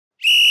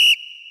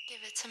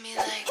it to me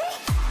like.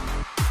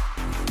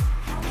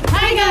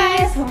 Hi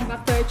guys! Welcome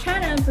back to our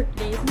channel. For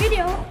today's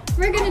video,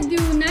 we're gonna do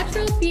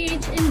natural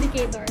pH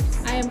indicators.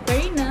 I am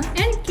Karina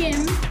And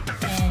Kim.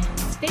 and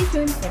stay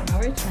tuned for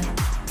our channel.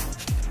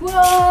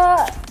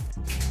 Whoa!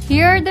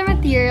 Here are the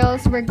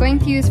materials we're going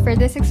to use for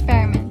this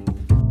experiment.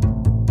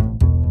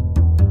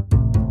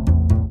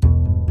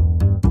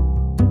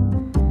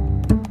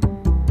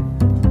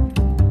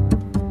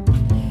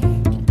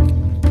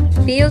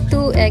 Peel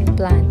 2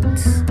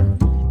 eggplants.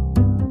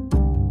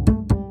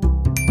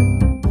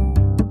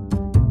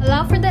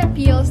 Allow for the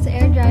peels to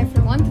air dry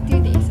for 1 to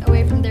 2 days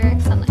away from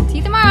direct sunlight.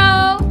 See you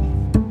tomorrow!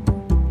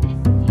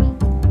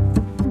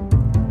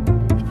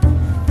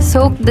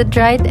 Soak the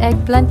dried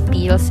eggplant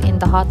peels in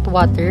the hot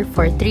water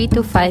for 3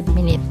 to 5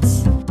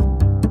 minutes.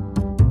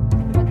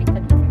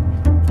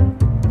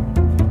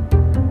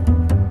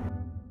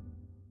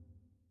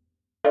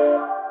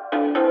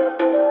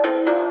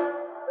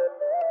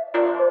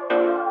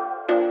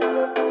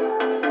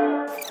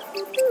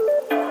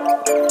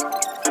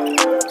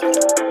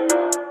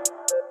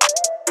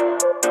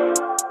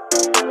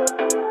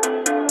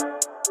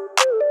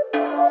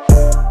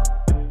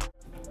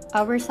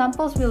 Our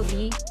samples will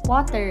be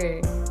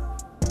water,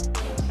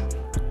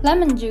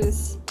 Lemon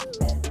juice,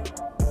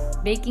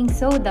 baking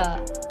soda,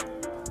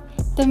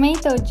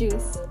 tomato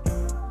juice,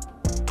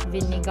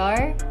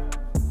 vinegar,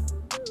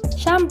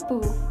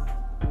 shampoo,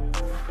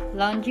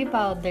 laundry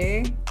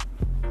powder,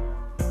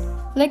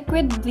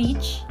 liquid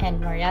bleach, and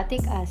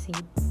muriatic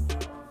acid.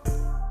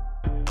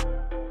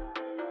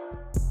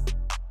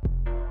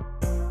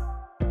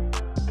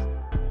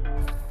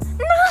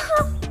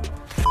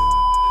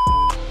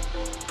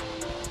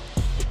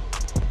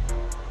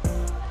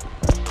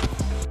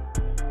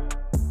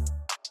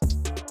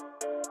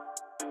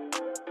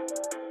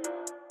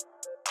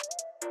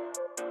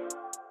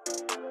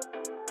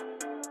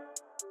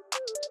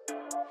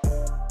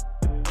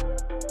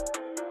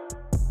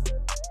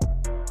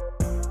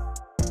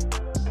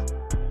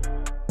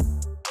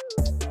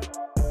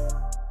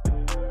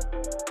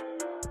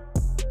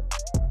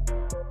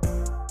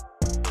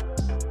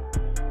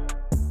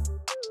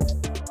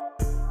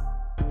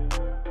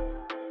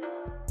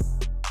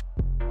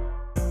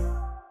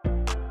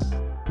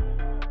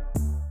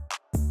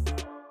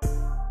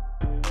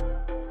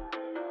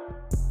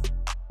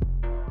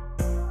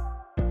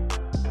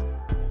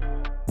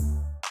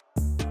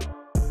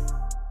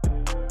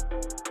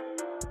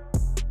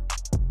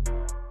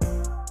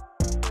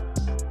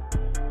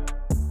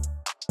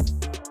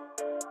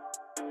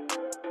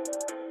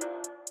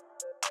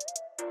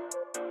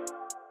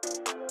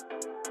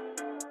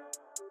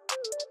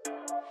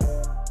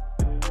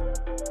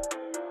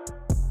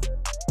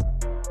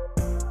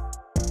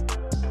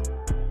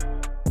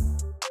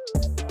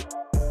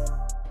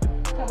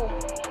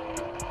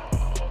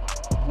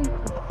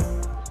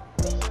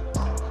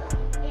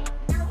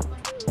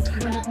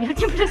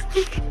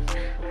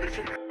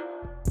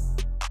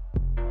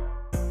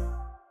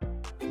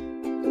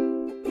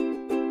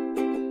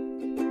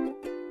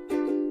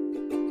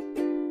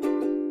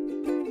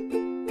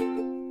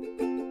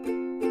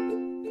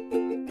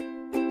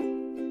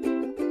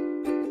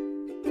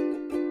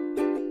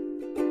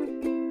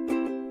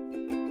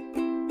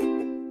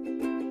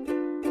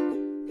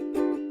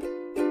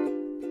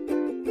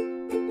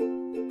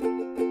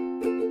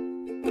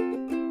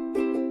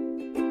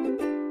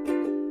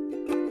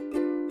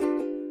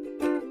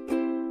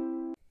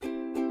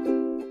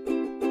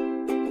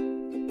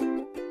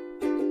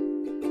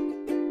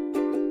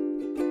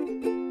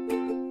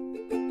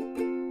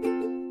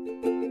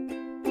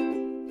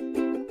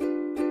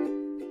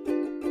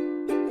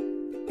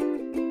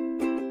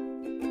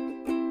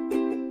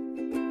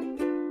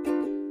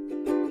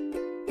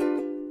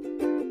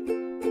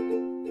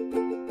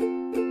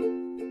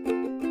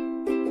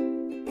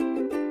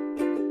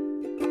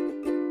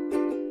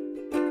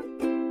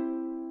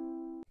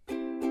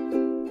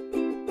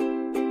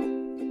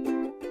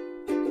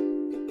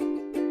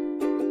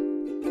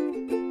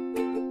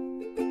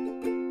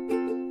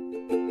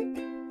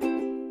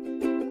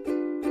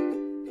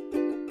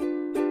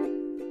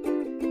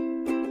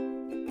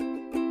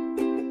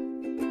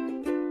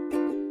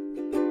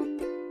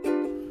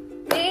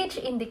 pH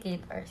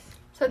indicators.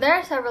 So there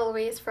are several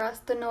ways for us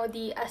to know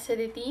the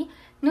acidity,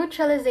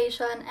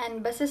 neutralization,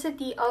 and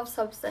basicity of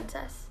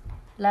substances.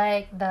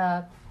 Like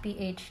the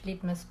pH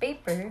litmus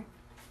paper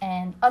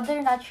and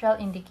other natural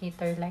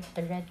indicator like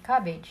the red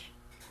cabbage.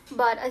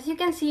 But as you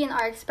can see in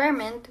our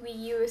experiment, we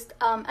used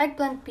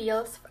eggplant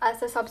peels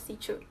as a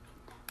substitute.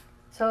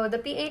 So the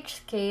pH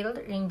scale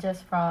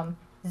ranges from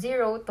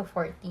 0 to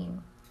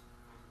 14.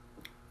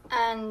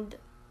 And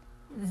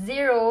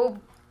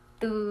 0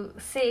 to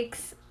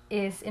 6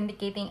 is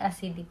indicating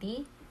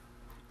acidity.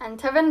 and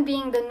 7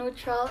 being the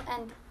neutral,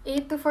 and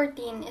 8 to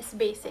 14 is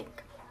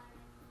basic.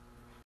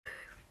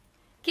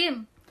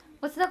 Kim,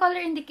 what's the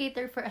color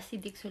indicator for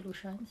acidic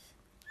solutions?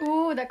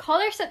 Ooh, the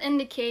colors that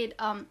indicate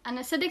an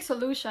acidic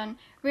solution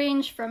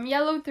range from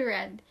yellow to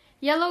red.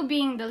 Yellow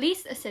being the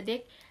least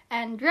acidic,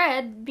 and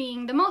red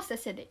being the most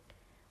acidic.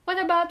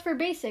 What about for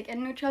basic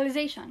and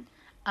neutralization?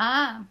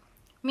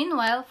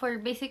 Meanwhile, for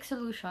basic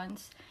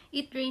solutions,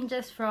 it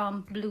ranges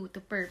from blue to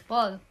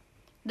purple.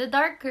 The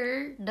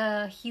darker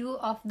the hue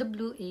of the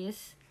blue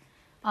is,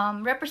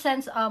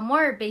 represents a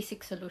more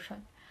basic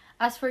solution.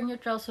 As for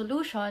neutral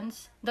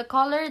solutions, the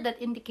color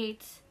that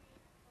indicates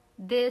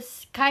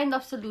this kind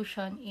of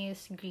solution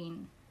is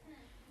green.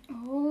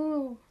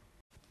 Oh.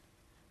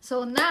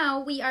 So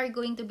now we are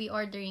going to be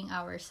ordering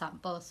our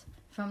samples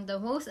from the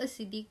most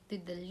acidic to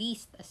the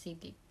least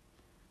acidic.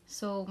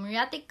 So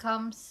muriatic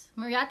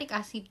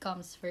acid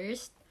comes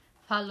first,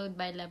 followed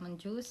by lemon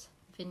juice,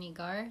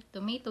 vinegar,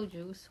 tomato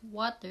juice,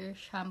 water,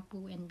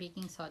 shampoo, and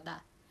baking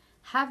soda,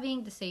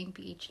 having the same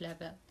pH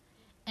level.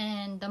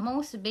 And the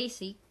most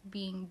basic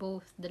being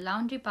both the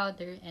laundry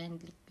powder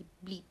and liquid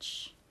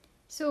bleach.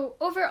 So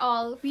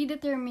overall, we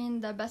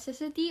determine the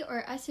basicity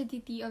or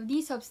acidity of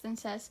these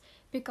substances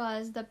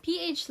because the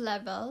pH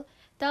level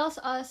tells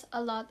us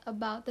a lot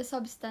about the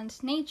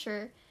substance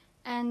nature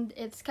and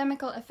its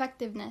chemical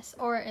effectiveness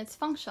or its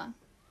function.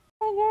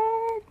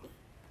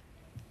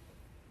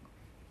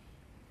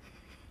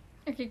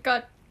 Okay,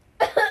 cut.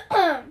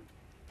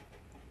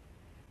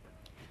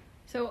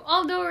 So,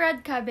 although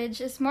red cabbage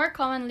is more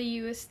commonly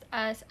used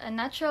as a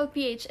natural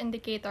pH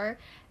indicator,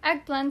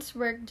 eggplants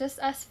work just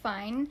as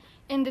fine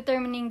in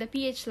determining the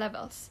pH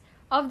levels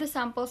of the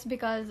samples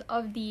because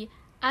of the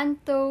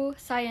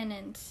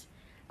anthocyanins,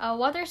 a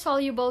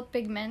water-soluble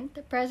pigment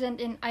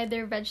present in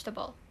either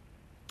vegetable.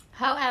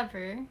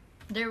 However,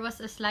 there was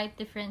a slight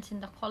difference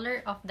in the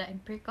color of the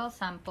empirical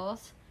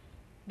samples,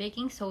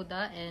 baking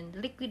soda, and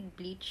liquid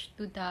bleach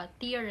to the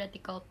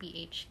theoretical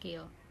pH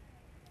scale.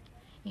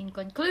 In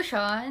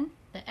conclusion,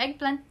 the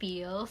eggplant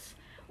peels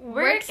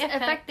Works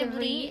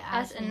effectively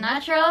as a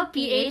natural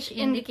pH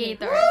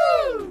indicator.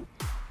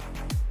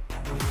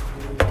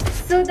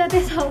 So that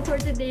is all for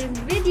today's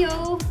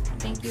video.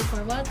 Thank you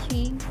for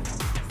watching.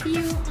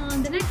 See you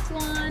on the next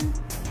one.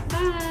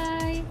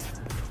 Bye!